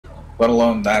let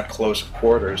alone that close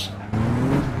quarters.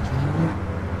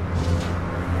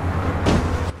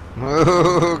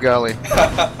 Oh, golly.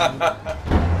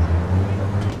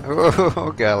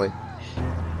 Oh, golly.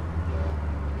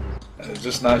 It's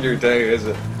just not your day, is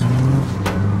it?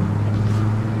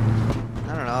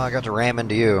 I don't know, I got to ram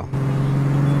into you.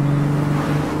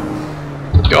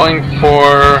 Going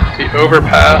for the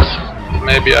overpass.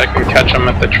 Maybe I can catch them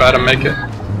if they try to make it.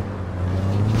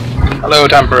 Hello,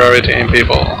 temporary team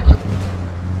people.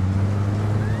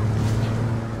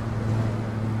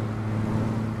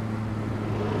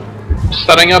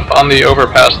 Setting up on the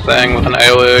overpass thing with an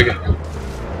A-Lig.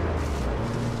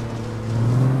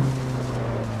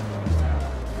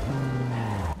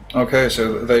 Okay,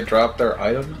 so they dropped their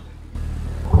item?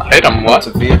 Item? What?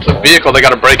 It's a vehicle. It's a vehicle. They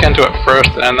gotta break into it first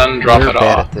and then drop it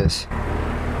bad off. at this.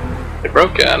 They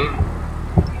broke in,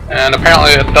 and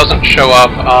apparently it doesn't show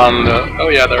up on the... Oh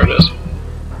yeah, there it is.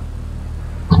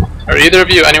 Are either of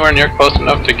you anywhere near close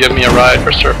enough to give me a ride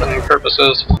for surfing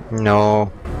purposes?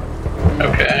 No.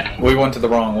 Okay. We went to the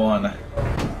wrong one.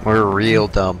 We're real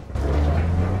dumb.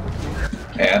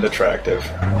 And attractive.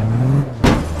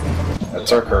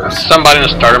 That's our curse. Somebody in a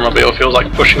starter mobile feels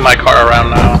like pushing my car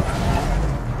around now.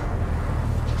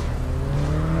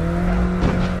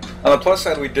 On the plus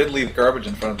side, we did leave garbage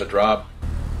in front of the drop.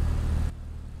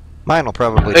 Mine will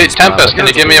probably... Hey Tempest, can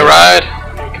you give me a ride?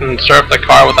 You can surf the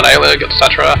car with an A-Lig,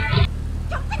 etc.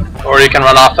 Or you can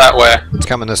run off that way. It's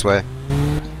coming this way.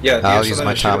 Yeah, do you I'll have use something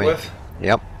my to shoot it Tommy. with?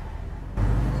 Yep.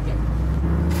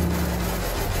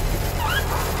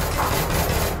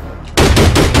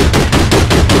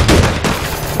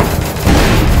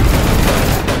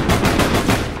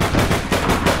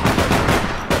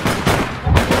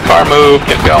 Car move,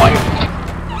 get going.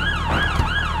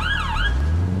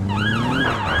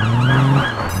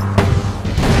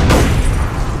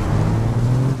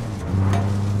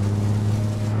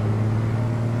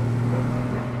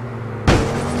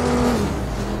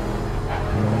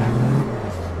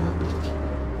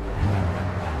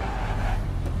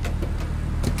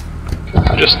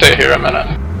 I'll just stay here a minute.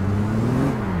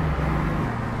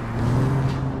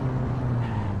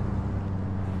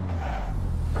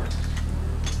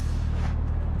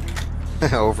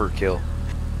 Overkill.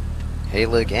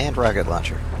 A-Lig and rocket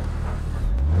launcher.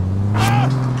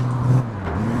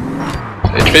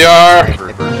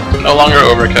 HVR, no longer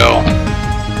overkill.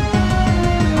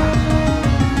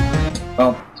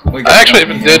 Well, we got I actually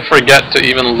company did here. forget to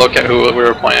even look at who we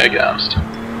were playing against.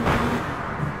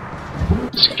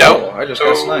 Scout. Oh, I just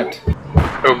got sniped.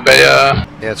 Obea,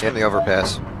 Yeah, it's from the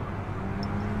overpass.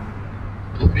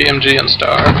 PMG, and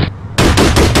Star.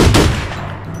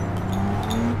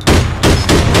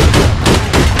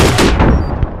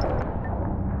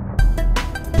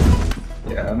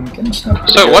 Yeah, I'm getting sniped.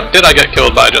 So what did I get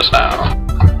killed by just now?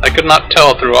 I could not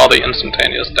tell through all the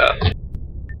instantaneous death.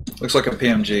 Looks like a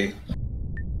PMG.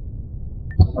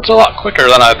 It's a lot quicker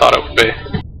than I thought it would be.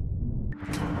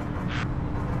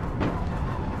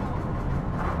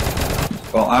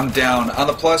 Well, I'm down. On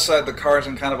the plus side, the car's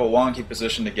in kind of a wonky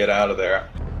position to get out of there.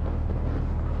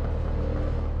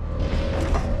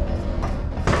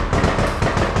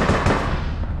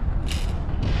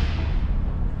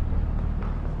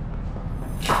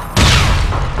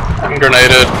 I'm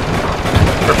grenaded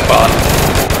for fun.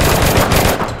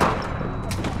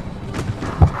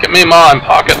 Get me mine,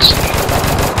 pockets.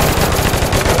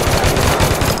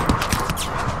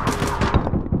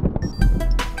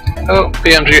 Oh,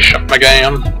 BMG shot my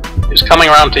game. He's coming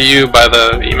around to you by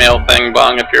the email thing,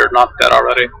 Bung, if you're not dead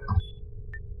already.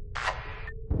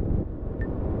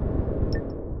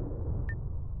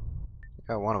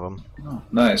 Got one of them. Oh,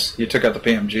 nice. You took out the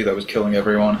PMG that was killing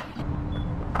everyone.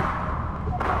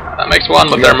 That makes one,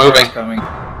 but You they're got moving. cars coming.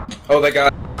 Oh, they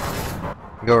got.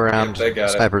 Go around. They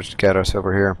got it. Snipers got us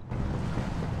over here.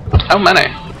 How many?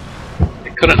 I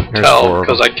couldn't There's tell 4 of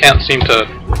because I can't seem to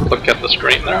look at the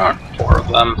screen. There aren't 4 of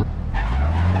them.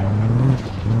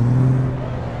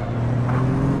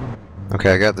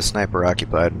 Okay, I got the sniper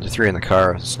occupied. The 3 in the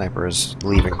car. The sniper is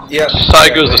leaving. Yeah.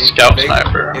 Saigo's the scout they,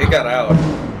 sniper. He got out.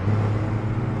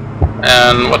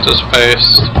 And what's his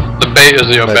face? The bait is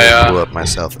the I just blew Obea. up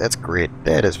myself. That's great.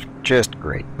 That is just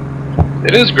great.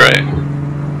 It is great.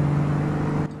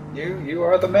 You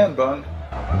are the man, Bung.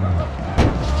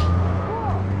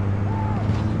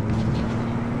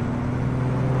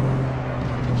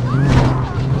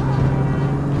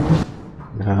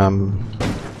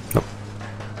 Nope.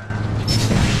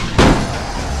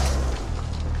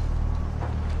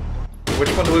 Which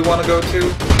one do we want to go to?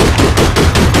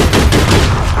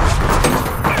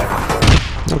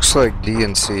 Looks like D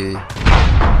and C.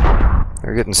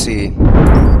 They're getting C.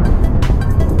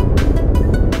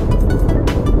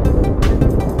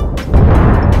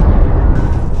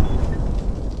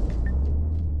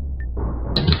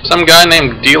 Some guy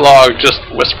named D-Log just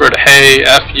whispered, "Hey,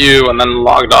 F you," and then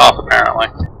logged off, apparently.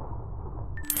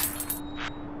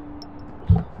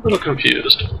 A little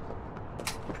confused.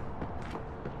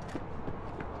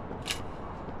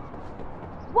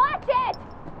 Watch it!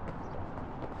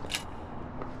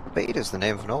 Bait is the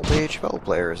name of an old AHL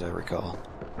player, as I recall.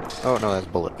 Oh no, that's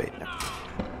bullet bait.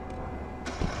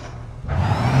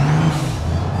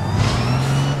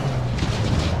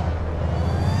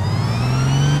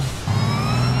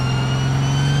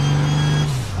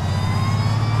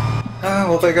 Ah,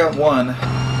 well, they got one.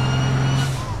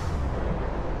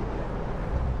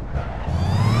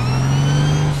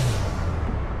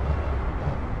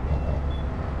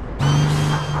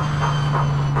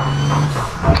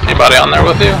 Anybody on there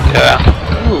with you? Yeah.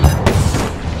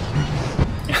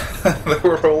 They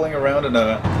were rolling around in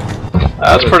a...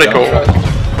 That's pretty dump cool. truck.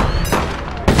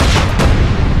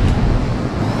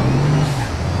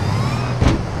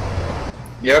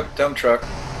 Yep, dump truck.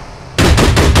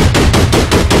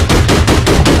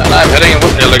 And I'm hitting it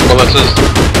with illig bullets,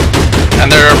 and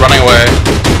they're running away.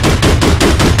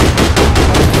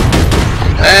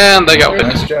 And they got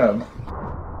Nice hit. job.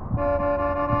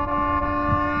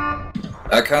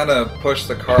 I kind of pushed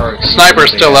the car.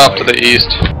 Sniper's still up to the east.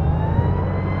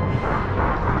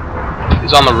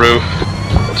 He's on the roof.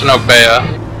 It's an Obeah.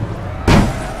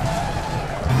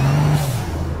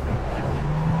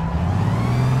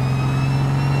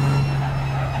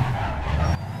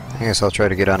 I guess I'll try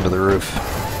to get onto the roof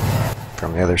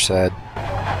from the other side.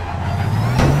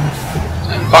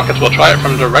 And Pockets will try it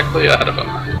from directly ahead of him.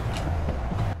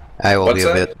 I will What's be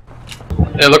a that? bit.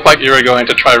 It looked like you were going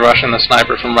to try rushing the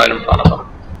sniper from right in front of him.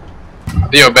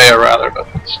 The Obeah, rather, but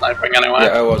sniping anyway.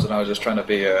 Yeah, I wasn't. I was just trying to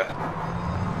be a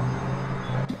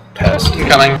pest.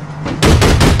 Coming.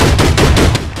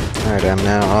 Alright, I'm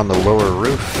now on the lower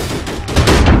roof.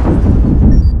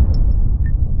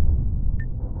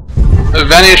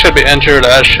 Venny should be injured,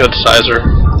 as should Sizer.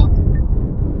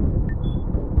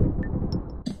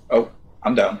 Oh,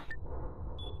 I'm down.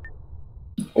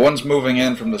 One's moving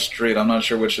in from the street. I'm not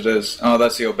sure which it is. Oh,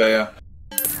 that's the Obeah.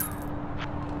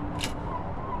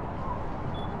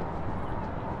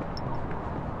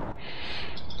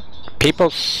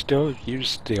 People still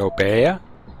use the Obeah?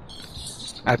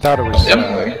 I thought it was.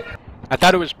 Yep. I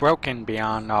thought it was broken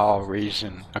beyond all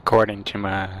reason, according to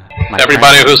my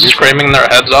Everybody friend. who's screaming their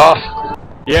heads off?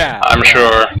 Yeah. I'm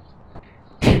sure.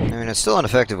 I mean, it's still an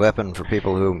effective weapon for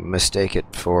people who mistake it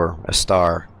for a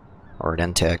star, or an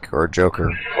N-Tech, or a Joker.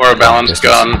 Or a balanced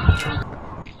gun.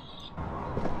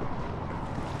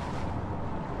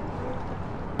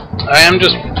 I'm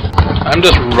just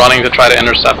running to try to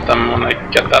intercept them when they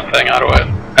get that thing out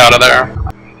of there.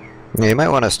 Yeah, you might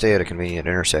want to stay at a convenient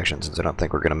intersection, since I don't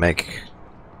think we're going to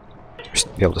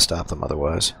be able to stop them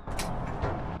otherwise.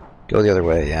 Go the other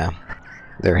way, yeah.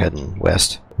 They're heading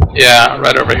west. Yeah,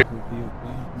 right over here.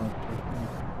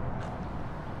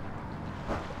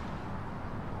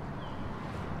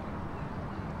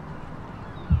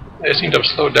 They seem to have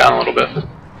slowed down a little bit.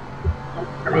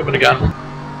 They're moving again.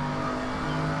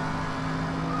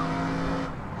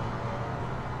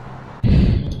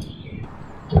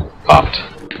 Popped.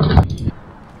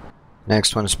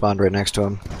 Next one spawned right next to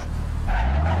him.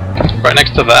 Right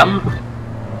next to them?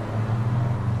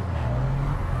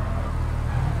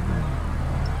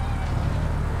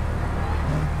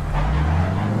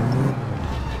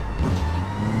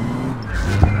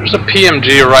 There's a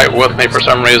PMG right with me for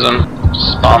some reason.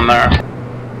 Spawn there.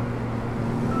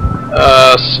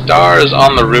 Star is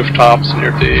on the rooftops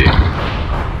near D.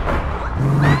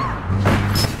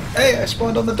 Hey, I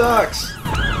spawned on the docks.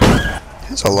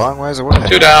 That's a long ways away.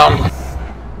 2 down.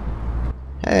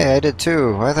 Hey, I did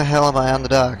too. Why the hell am I on the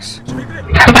docks?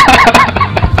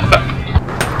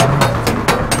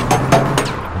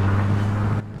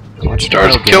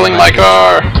 Star's killing my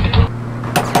car.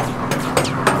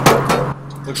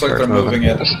 Looks like Star's they're moving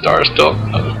it. The Star's still.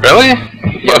 Really?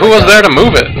 Yeah, Who was there to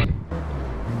move it?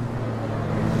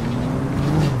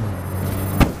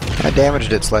 I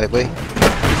damaged it slightly.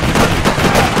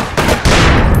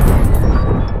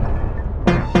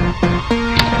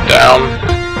 Down.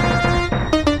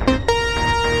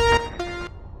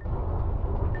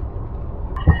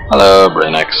 Hello,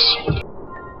 Brainix.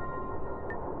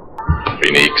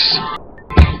 Phoenix.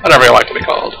 Whatever you like to be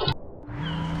called.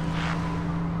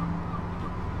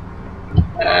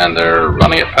 And they're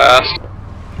running it past.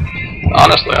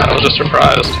 Honestly, I was just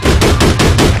surprised.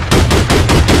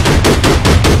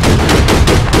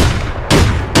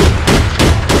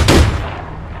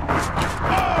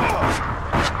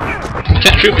 You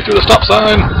can't shoot me through the stop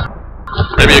sign!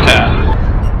 Maybe you can.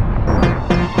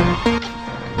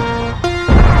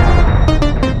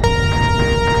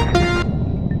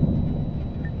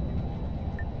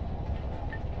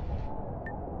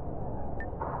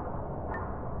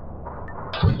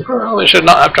 Probably should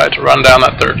not have tried to run down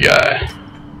that third guy.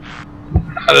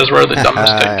 That is where the dumb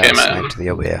mistake came in. To the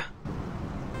OBA.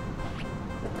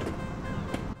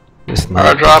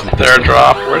 Our drop, their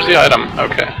drop. Where's the item?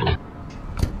 Okay.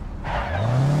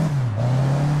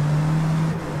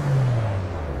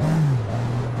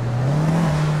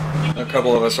 A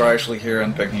couple of us are actually here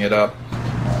and picking it up.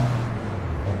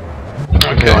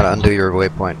 Okay. You want to undo your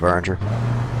waypoint, Varringer?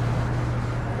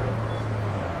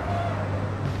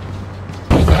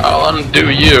 I'll undo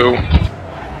you.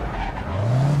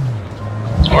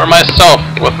 Or myself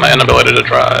with my inability to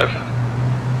drive.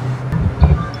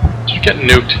 Just get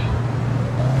nuked.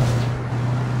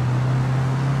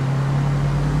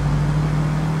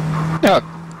 Oh,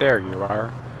 there you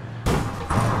are.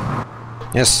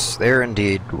 Yes, there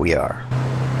indeed we are.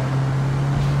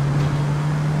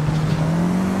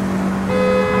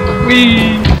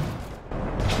 Whee!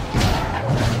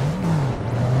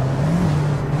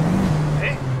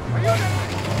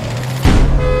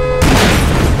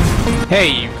 Hey,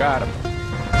 you got him.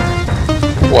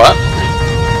 What?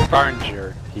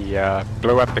 Barringer. He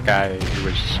blew up the guy who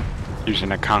was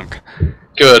using a conch.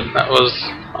 Good. That was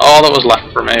all that was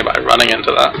left for me by running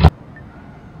into that.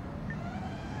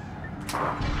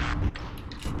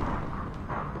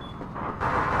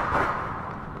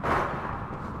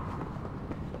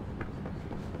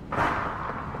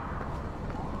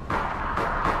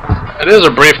 It is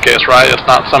a briefcase, right? It's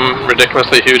not some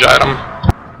ridiculously huge item.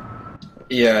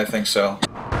 Yeah, I think so.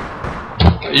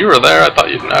 You were there, I thought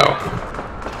you'd know.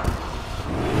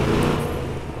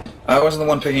 I wasn't the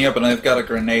one picking up, and I've got a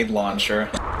grenade launcher.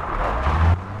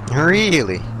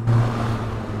 Really?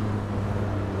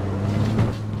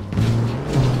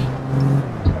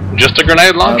 Just a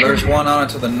grenade launcher? There's one on it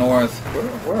to the north.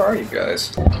 Where are you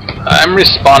guys? I'm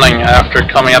respawning after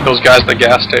coming at those guys at the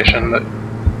gas station that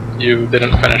you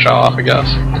didn't finish off, I guess.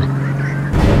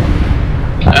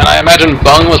 And I imagine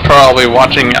Bung was probably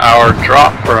watching our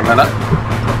drop for a minute.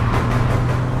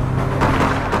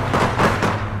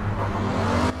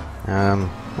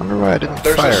 Wonder why I didn't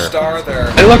There's fire. a star there.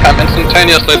 Hey look, I'm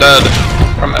instantaneously dead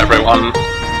from everyone.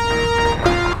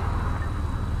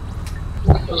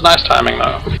 It was nice timing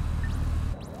though.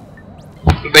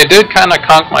 They did kinda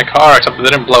conk my car, except they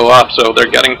didn't blow up, so they're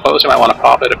getting close. You might want to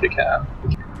pop it if you can.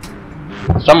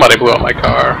 Somebody blew up my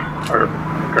car. Or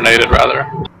grenaded, rather.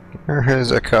 There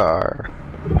is a car.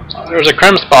 There's a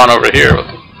crim spawn over here with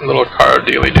a little car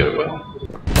dealy-doo.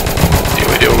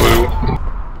 Dealy-doo-woo.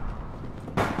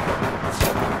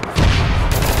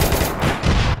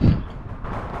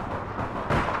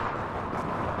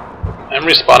 I'm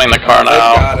respawning the car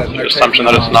now, with the assumption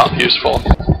that it's not useful.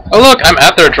 Oh look, I'm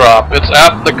at their drop. It's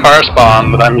at the car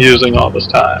spawn that I'm using all this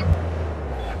time.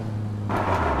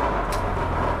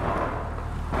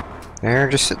 They're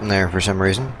just sitting there for some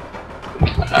reason.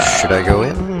 Should I go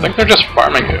in? I think they're just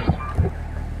farming you.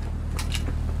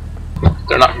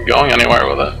 They're not going anywhere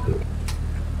with it.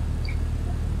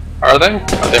 Are they?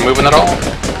 Are they moving at all?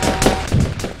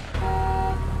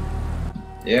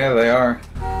 Yeah, they are.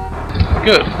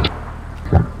 Good.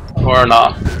 Or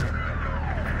not.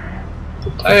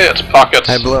 Hey, it's Pockets,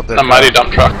 I blew up their the mighty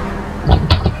dump truck.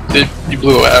 Did you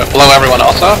blow everyone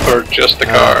else up, or just the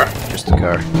car? Just the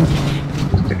car.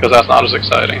 Because that's not as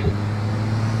exciting.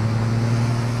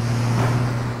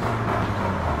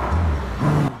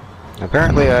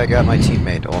 Apparently I got my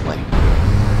teammate only.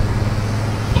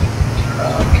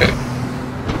 Okay.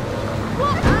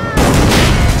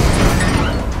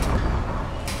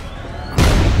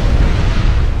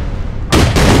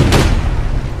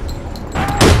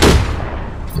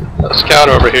 A scout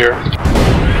over here.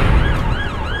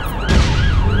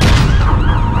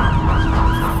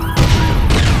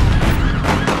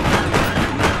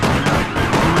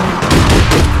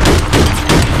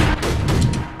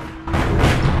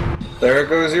 There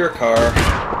goes your car.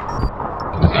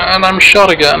 And I'm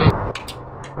shot again.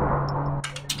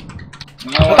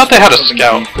 I thought they had a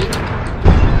scout.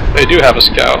 They do have a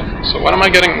scout, so what am I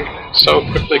getting so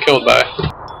quickly killed by?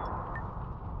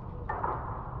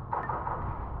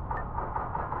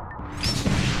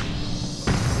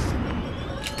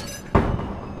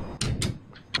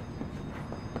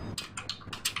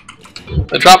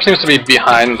 The drop seems to be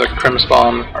behind the crim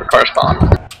spawn, or car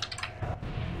spawn.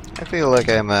 I feel like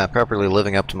I'm properly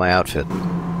living up to my outfit.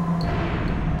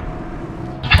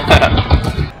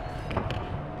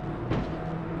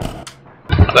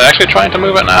 Are they actually trying to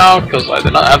move it now? Because I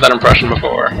did not have that impression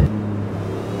before.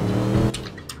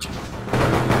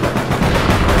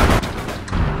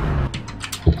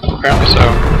 Apparently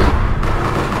so.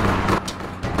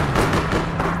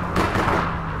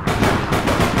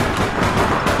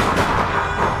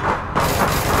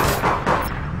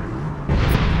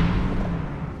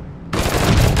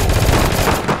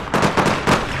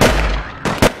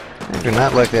 do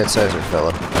not like that Sizer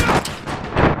fellow.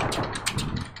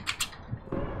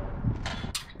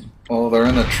 Well, they're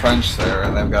in the trench there,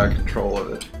 and they've got control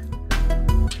of it.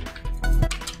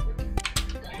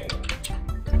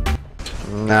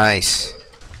 Nice.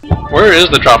 Where is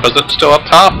the drop? Is it still up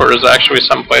top, or is it actually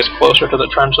someplace closer to the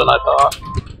trench than I thought?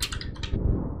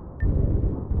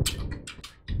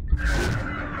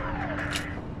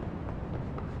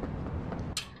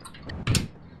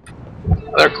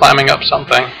 They're climbing up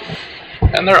something,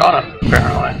 and they're on it,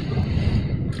 apparently.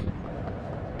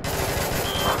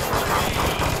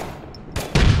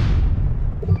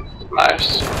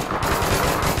 Nice.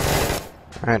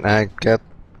 Alright, I got...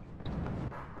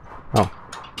 Oh.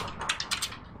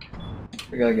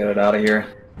 We gotta get it out of here.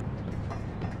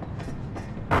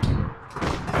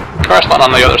 Car spawn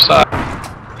on the other side.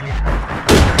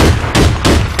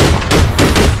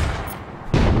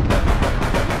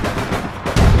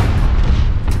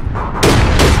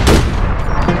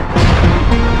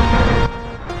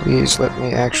 Please let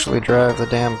me actually drive the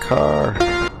damn car.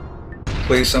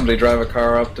 Please, somebody drive a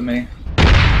car up to me.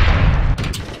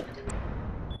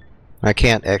 I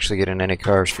can't actually get in any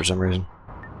cars for some reason.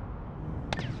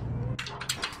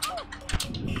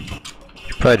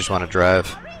 You probably just want to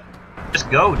drive. Just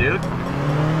go, dude.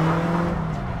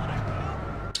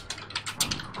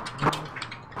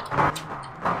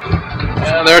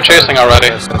 Yeah, they're chasing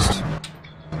already.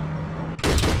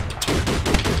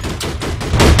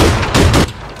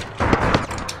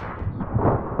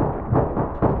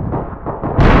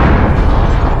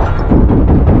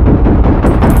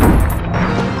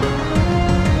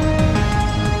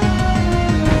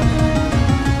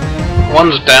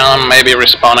 One's down, maybe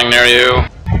respawning near you.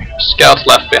 Scouts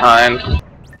left behind.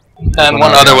 And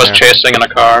one other was chasing in a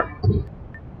car.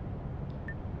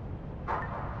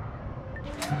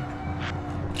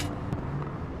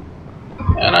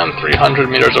 And I'm 300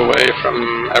 meters away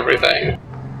from everything.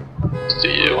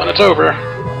 See you when it's over.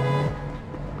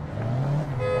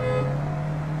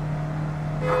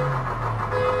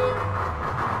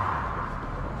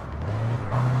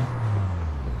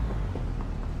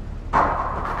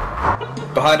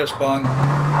 Behind us, Bung.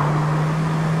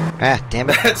 Ah, damn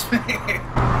it. That's me.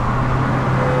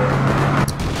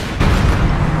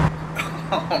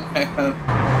 Oh, man.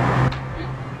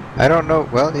 I don't know.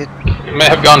 Well, it... You may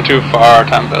have gone too far,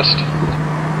 Tempest.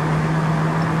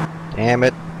 Damn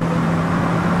it.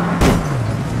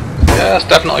 Yeah, it's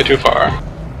definitely too far.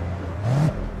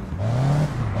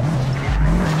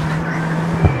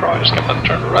 Probably just gonna have to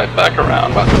turn right back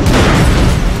around, but...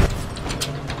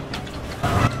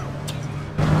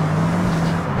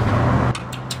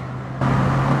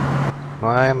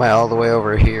 Why am I all the way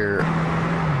over here?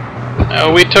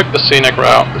 No, we took the scenic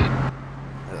route.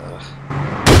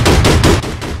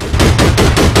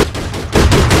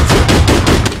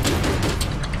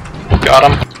 Got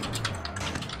him.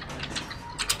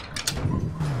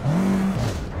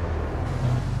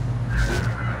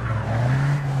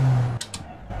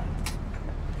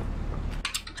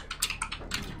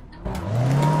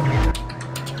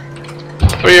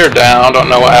 Three are down, don't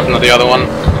know what happened to the other one.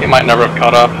 He might never have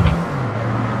caught up.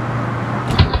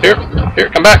 Here,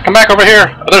 come back over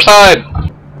here! Other side!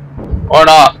 Or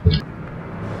not.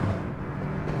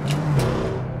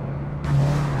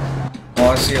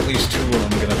 Well, I see at least two of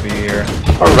them gonna be here.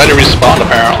 Already respawned,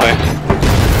 apparently.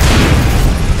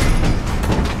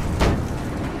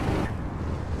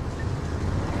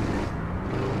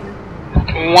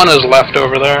 One is left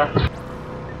over there.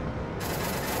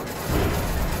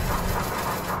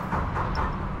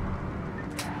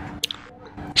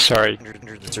 Sorry.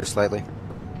 Slightly.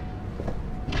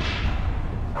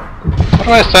 What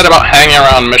do I said about hanging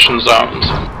around mission zones?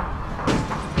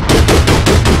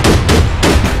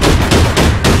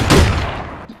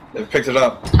 They've picked it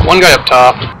up. One guy up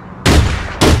top.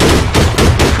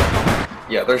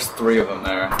 Yeah, there's three of them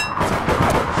there.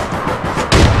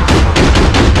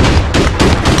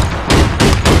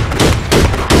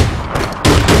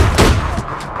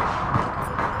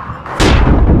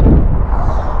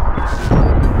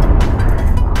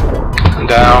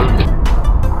 Down.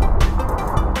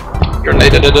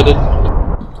 Grenaded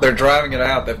it. They're driving it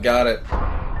out. They've got it.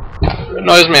 It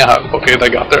annoys me how okay they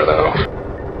got there, though.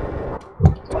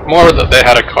 More that they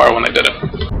had a car when they did it.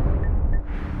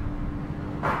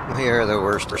 We are the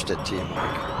worst at teamwork.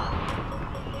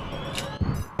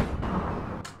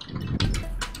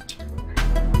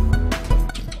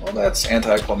 Well, that's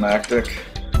anticlimactic.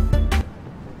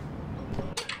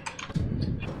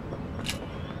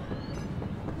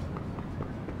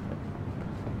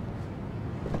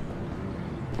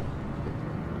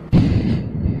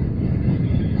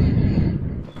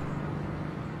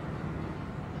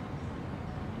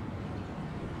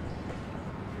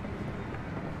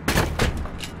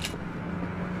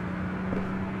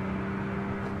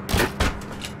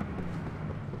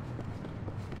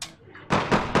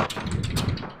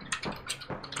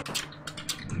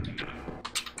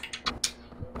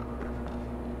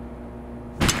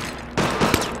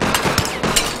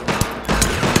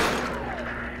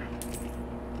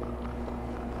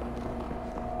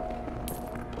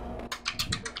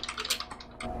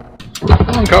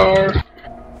 Wrong car.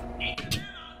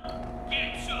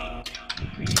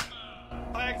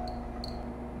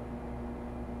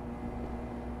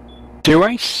 Do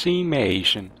I seem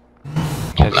Asian?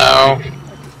 'Cause No.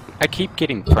 I keep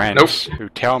getting friends who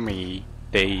tell me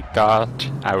they thought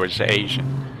I was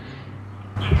Asian.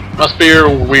 Must be your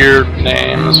weird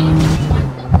names.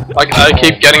 Like, I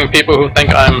keep getting people who think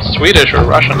I'm Swedish or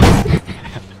Russian.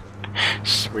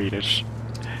 Swedish.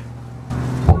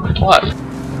 What?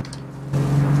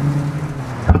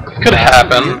 Could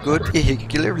happen. Good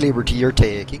vehicular liberty you're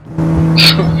taking.